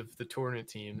terms of the tournament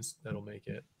teams that'll make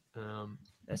it.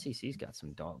 SEC's got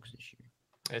some dogs this year.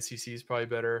 SEC is probably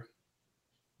better.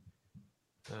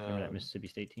 Remember that Mississippi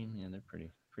State team? Yeah, they're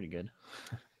pretty good.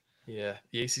 Yeah,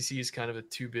 the ACC is kind of a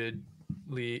 2-bid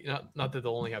league. Not that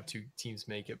they'll only have 2 teams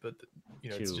make it, but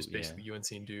it's just basically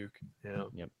UNC and Duke.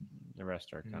 Yep. The rest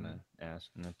are kind of ass,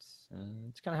 and that's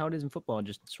it's kind of how it is in football.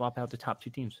 Just swap out the top 2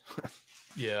 teams.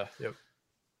 Yeah. Yep.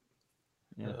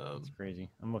 Yeah, it's crazy.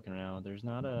 I'm looking now. It's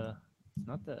not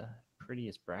the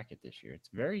prettiest bracket this year.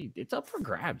 It's up for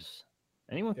grabs.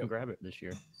 Anyone can grab it this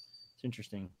year. It's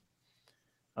interesting.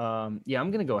 I'm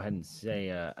going to go ahead and say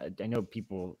I know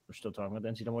people are still talking about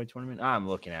the NCAA tournament. I'm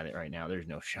looking at it right now. There's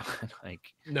no shot.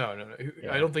 No.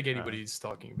 I don't think anybody's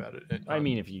talking about it. I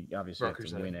mean, if you obviously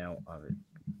Rutgers have to win out of it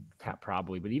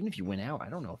probably. But even if you win out, I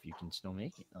don't know if you can still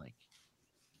make it. Like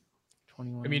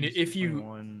 21. I mean, if you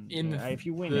 21, if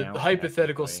you win the out,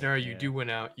 hypothetical technically, scenario, you do win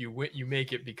out, you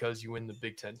make it because you win the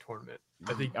Big Ten tournament.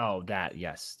 I think. Oh, that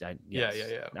yes,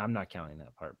 Yeah. I'm not counting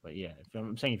that part, but yeah,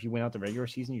 I'm saying if you win out the regular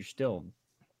season, you're still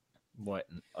an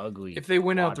ugly. If they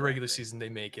win out quad the regular record. season, they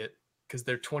make it because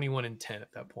they're 21-10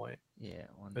 at that point. Yeah,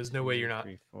 There's no way you're not.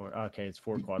 3, 4. Okay, it's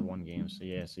 4 quad 1 games, so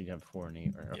yeah, so you'd have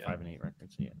 4-8 or 5-8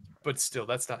 records. So yeah, but still,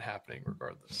 that's not happening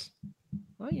regardless.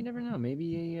 Well, you never know.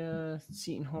 Maybe a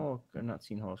Seton Hall, or not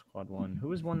Seton Hall's quad 1. Who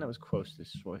was one that was close to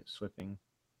slipping?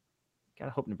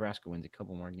 Gotta hope Nebraska wins a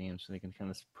couple more games so they can kind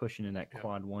of push into that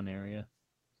quad 1 area.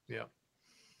 Yeah.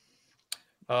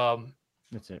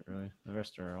 That's it, really. The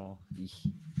rest are all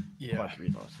quad 3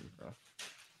 losses, bro.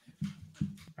 All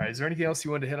right. Is there anything else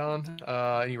you wanted to hit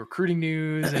on? Any recruiting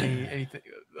news? Anything?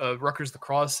 Rutgers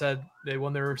lacrosse said they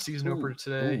won their season opener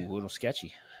today. A little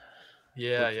sketchy.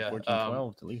 Yeah.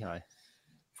 14-12 to Lehigh.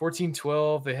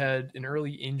 14-12. They had an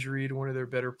early injury to one of their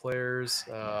better players.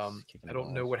 I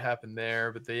don't know what happened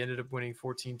there, but they ended up winning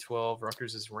 14-12.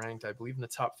 Rutgers is ranked, I believe, in the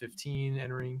top 15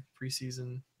 entering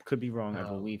preseason. Could be wrong. I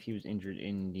believe he was injured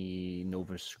in the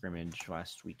Nova scrimmage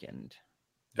last weekend.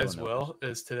 As well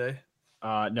as today?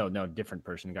 No, different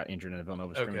person got injured in the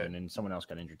Villanova scrimmage, and then someone else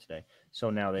got injured today. So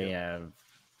now they have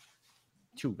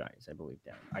 2 guys, I believe,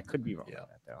 down. I could be wrong on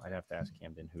that, though. I'd have to ask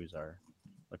Camden, who's our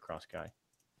lacrosse guy.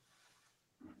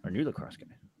 Our new lacrosse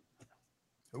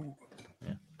guy. Ooh.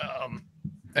 Yeah.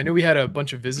 I know we had a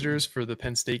bunch of visitors for the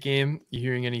Penn State game. You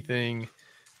hearing anything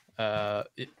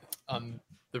on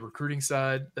the recruiting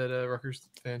side that Rutgers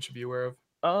fans should be aware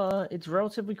of? It's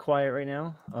relatively quiet right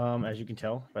now, as you can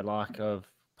tell by lack of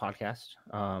podcasts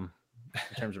in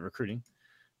terms of recruiting.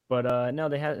 But no,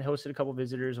 they had hosted a couple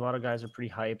visitors. A lot of guys are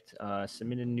pretty hyped.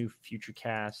 Submitted a new future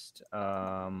cast.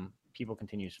 People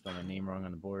continue to spell my name wrong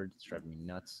on the board. It's driving me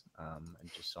nuts. I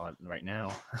just saw it right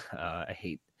now. I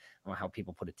don't know how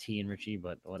people put a T in Richie,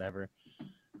 but whatever.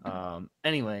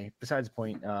 Anyway, besides the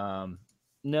point,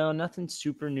 no, nothing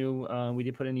super new. We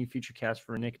did put a new future cast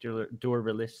for Nick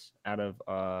Dorvalis out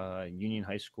of Union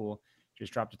High School.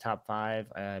 Just dropped a top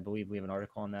 5. I believe we have an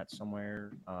article on that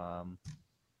somewhere.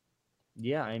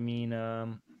 Yeah, I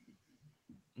mean,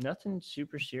 nothing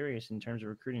super serious in terms of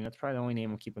recruiting. That's probably the only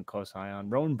name I'm keeping a close eye on.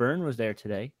 Rowan Byrne was there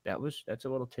today. That's a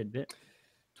little tidbit.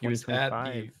 He was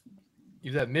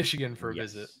at Michigan for a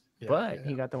visit. Yeah,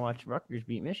 he got to watch Rutgers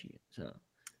beat Michigan. So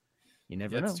you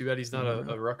never know. It's too bad he's not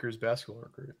a Rutgers basketball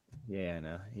recruit. Yeah,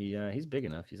 no. He's big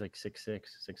enough. He's like 6'6",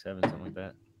 6'7", something like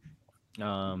that.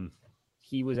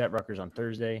 He was at Rutgers on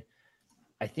Thursday.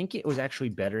 I think it was actually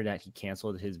better that he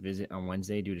canceled his visit on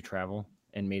Wednesday due to travel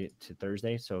and made it to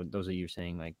Thursday. So those of you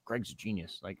saying like Greg's a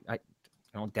genius, like I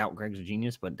don't doubt Greg's a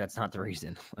genius, but that's not the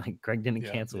reason. Like Greg didn't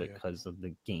cancel it because of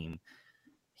the game.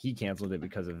 He canceled it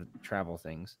because of travel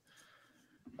things,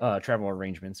 travel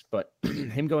arrangements. But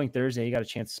him going Thursday, he got a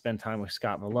chance to spend time with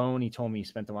Scott Malone. He told me he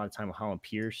spent a lot of time with Holland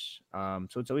Pierce.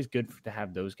 So it's always good to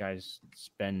have those guys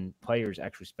players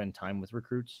actually spend time with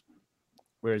recruits.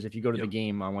 Whereas if you go to the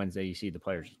game on Wednesday, you see the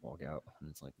players just walk out, and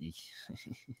it's like,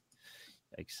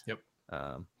 yikes. Yep.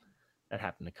 That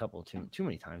happened a couple too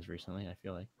many times recently, I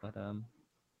feel like. But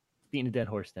beating a dead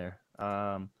horse there.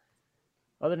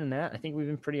 Other than that, I think we've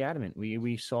been pretty adamant.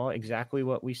 We saw exactly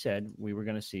what we said we were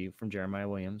going to see from Jeremiah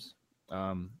Williams.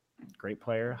 Great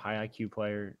player, high IQ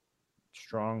player,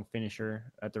 strong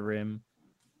finisher at the rim,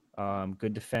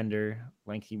 good defender,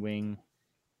 lengthy wing.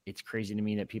 It's crazy to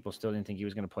me that people still didn't think he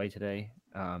was going to play today.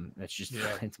 That's just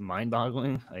it's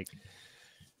mind-boggling. Like,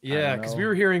 yeah, because we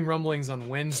were hearing rumblings on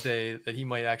Wednesday that he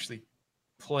might actually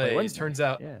play. It turns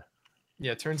out,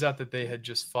 it turns out that they had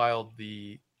just filed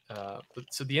the.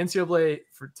 So the NCAA,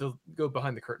 to go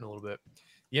behind the curtain a little bit,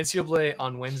 the NCAA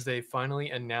on Wednesday finally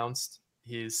announced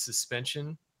his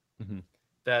suspension. Mm-hmm.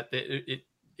 That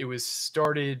it was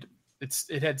started.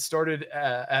 It had started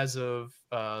as of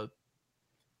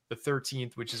the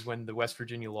 13th, which is when the West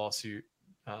Virginia lawsuit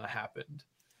happened.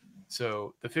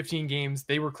 So the 15 games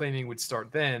they were claiming would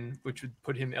start then, which would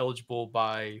put him eligible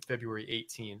by February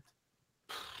 18th.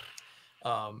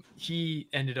 He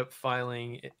ended up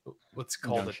filing what's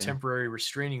called a temporary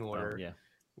restraining order,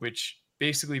 which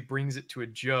basically brings it to a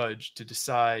judge to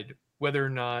decide whether or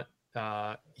not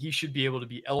he should be able to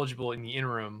be eligible in the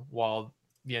interim while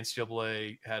the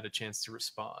NCAA had a chance to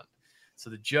respond. So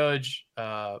the judge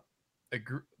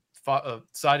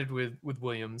sided with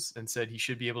Williams and said he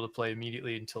should be able to play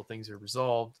immediately until things are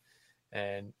resolved.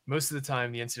 And most of the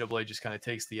time, the NCAA just kind of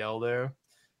takes the L there.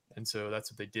 And so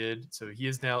that's what they did. So he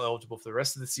is now eligible for the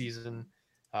rest of the season.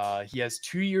 He has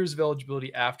 2 years of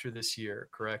eligibility after this year,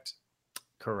 correct?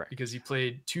 Correct. Because he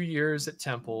played 2 years at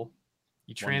Temple.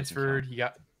 He transferred. He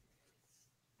got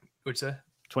what's that?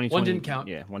 2020, one didn't count.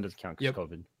 Yeah, one doesn't count because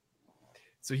COVID.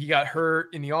 So he got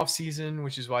hurt in the offseason,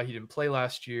 which is why he didn't play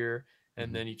last year.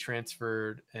 And then he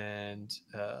transferred and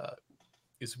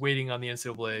is waiting on the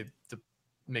NCAA to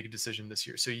make a decision this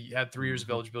year. So he had 3 years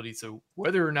of eligibility. So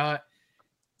whether or not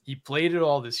he played at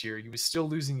all this year, he was still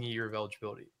losing a year of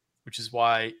eligibility, which is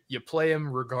why you play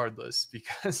him regardless,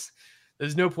 because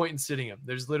there's no point in sitting him.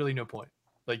 There's literally no point.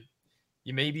 Like,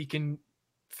 you maybe can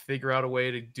figure out a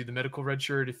way to do the medical red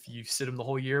shirt if you sit him the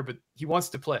whole year, but he wants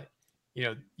to play. You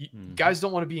know, guys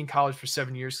don't want to be in college for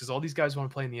 7 years because all these guys want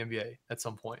to play in the NBA at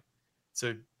some point.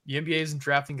 So the NBA isn't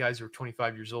drafting guys who are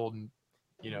 25 years old and,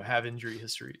 you know, have injury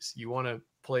histories. You want to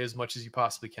play as much as you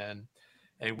possibly can.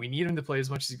 And we need him to play as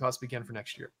much as he possibly can for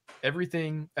next year.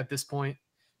 Everything at this point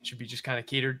should be just kind of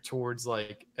catered towards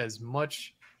like as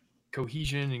much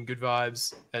cohesion and good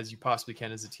vibes as you possibly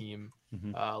can as a team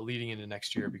leading into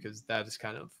next year, because that is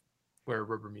kind of where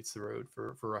rubber meets the road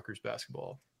for Rutgers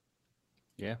basketball.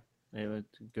 Yeah, it was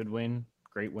a good win,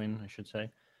 great win, I should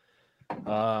say.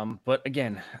 But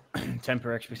again,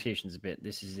 temper expectations a bit.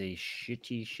 This is a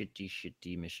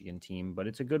shitty Michigan team, but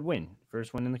it's a good win.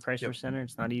 First win in the Chrysler Center.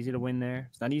 It's not easy to win there.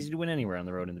 It's not easy to win anywhere on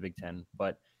the road in the Big Ten,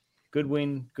 but good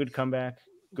win, good comeback,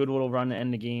 good little run to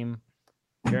end the game.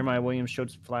 Jeremiah Williams showed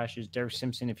some flashes. Derek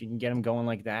Simpson, if you can get him going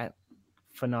like that,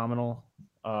 phenomenal.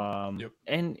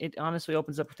 And it honestly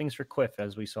opens up things for Cliff,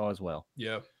 as we saw as well.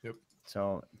 Yep.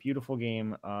 So beautiful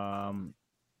game.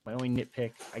 My only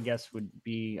nitpick, I guess, would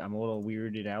be I'm a little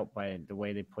weirded out by the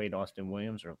way they played Austin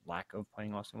Williams, or lack of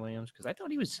playing Austin Williams, because I thought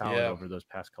he was solid over those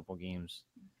past couple games.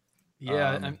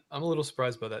 Yeah, I'm a little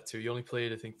surprised by that too. He only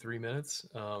played, I think, 3 minutes.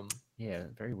 Yeah,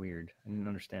 very weird. I didn't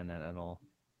understand that at all.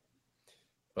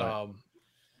 But,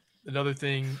 another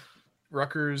thing,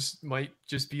 Rutgers might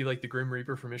just be like the Grim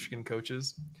Reaper for Michigan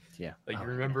coaches. Yeah. Like you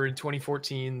remember in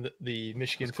 2014, the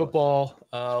Michigan football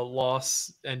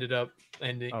loss ended up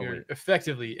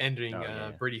effectively ending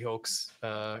Brady Hoke's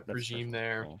regime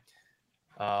there.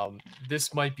 Cool.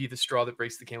 This might be the straw that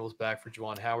breaks the camel's back for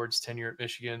Juwan Howard's tenure at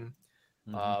Michigan.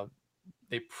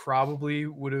 They probably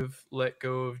would have let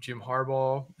go of Jim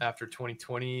Harbaugh after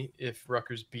 2020 if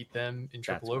Rutgers beat them in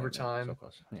triple overtime. So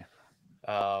close.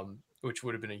 Yeah. Which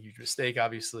would have been a huge mistake,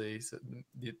 obviously. So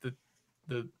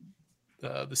the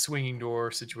swinging door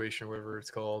situation, or whatever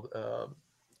it's called,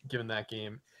 given that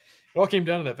game, it all came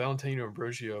down to that Valentino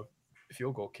Ambrosio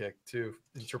field goal kick too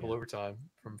in triple overtime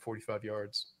from 45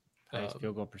 yards. Highest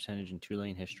field goal percentage in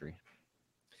Tulane history.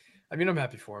 I mean, I'm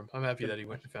happy for him. I'm happy that he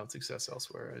went and found success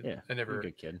elsewhere. I never, a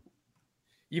good kid.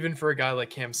 Even for a guy like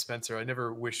Cam Spencer, I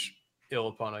never wish ill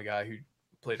upon a guy who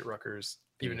played at Rutgers,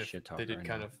 even if they did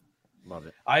kind of. Love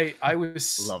it. I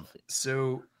was love it.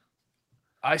 So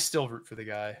I still root for the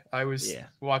guy. I was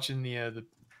watching the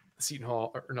Seton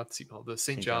Hall, or not the Seton Hall, the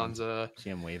St. John's see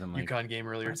him waving UConn game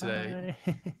earlier today.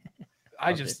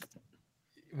 I just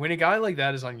when a guy like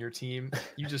that is on your team,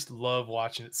 you just love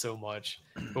watching it so much.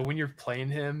 But when you're playing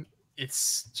him,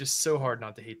 it's just so hard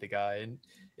not to hate the guy. And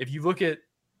if you look at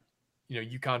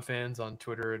UConn fans on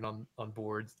Twitter and on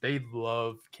boards, they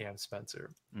love Cam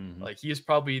Spencer. Like he is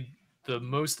probably the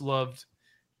most loved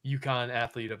UConn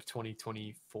athlete of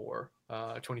 2024,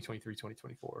 2023,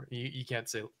 2024. You can't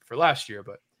say for last year,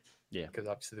 but because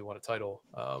obviously they won a title.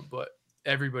 But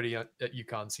everybody at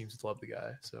UConn seems to love the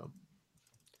guy. So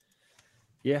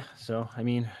so I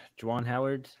mean, Juwan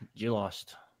Howard, you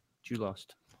lost. Yeah.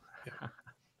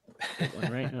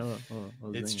 Right?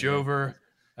 It's Jover.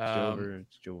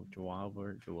 It's Jover.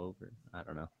 I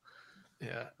don't know.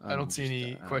 Yeah, I don't see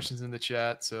any questions in the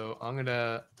chat, so I'm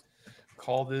gonna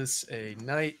call this a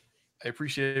night. I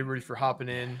appreciate everybody for hopping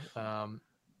in.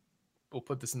 We'll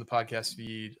put this in the podcast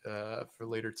feed for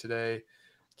later today.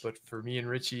 But for me and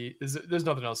Richie, there's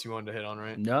nothing else you wanted to hit on,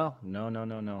 right? No.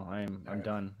 I'm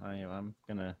done. I'm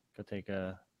gonna go take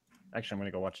a. Actually, I'm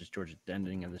gonna go watch the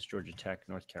ending of this Georgia Tech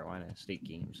North Carolina State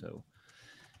game. So,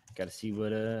 got to see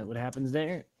what happens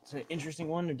there. It's an interesting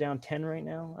one. They're down 10 right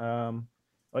now.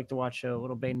 I like to watch a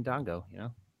little Baden Dongo.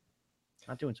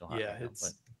 Not doing so hot. Yeah, right now,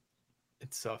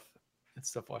 it's tough. It's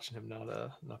tough watching him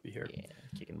not be here. Yeah,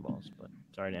 kicking balls. But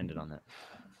sorry to end it on that.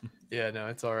 Yeah, no,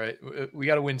 it's all right. We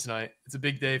got to win tonight. It's a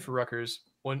big day for Rutgers.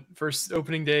 First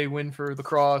opening day win for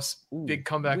lacrosse. Big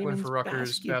comeback win for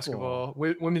Rutgers basketball.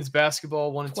 Women's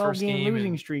basketball won its first game.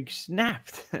 Losing streak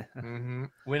snapped.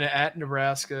 Win at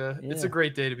Nebraska. Yeah. It's a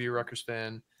great day to be a Rutgers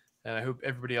fan, and I hope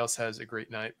everybody else has a great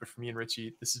night. But for me and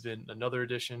Richie, this has been another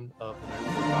edition of the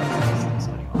Night Podcast.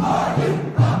 Signing off.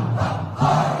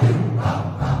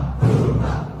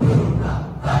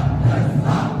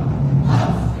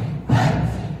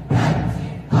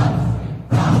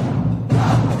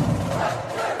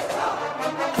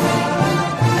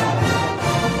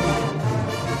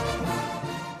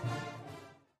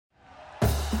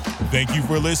 Thank you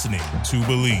for listening to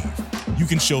Believe. You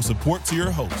can show support to your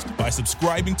host by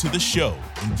subscribing to the show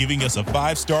and giving us a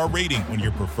 5-star rating on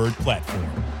your preferred platform.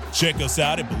 Check us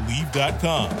out at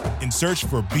Believe.com and search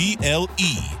for BLEAV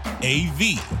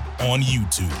on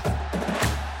YouTube.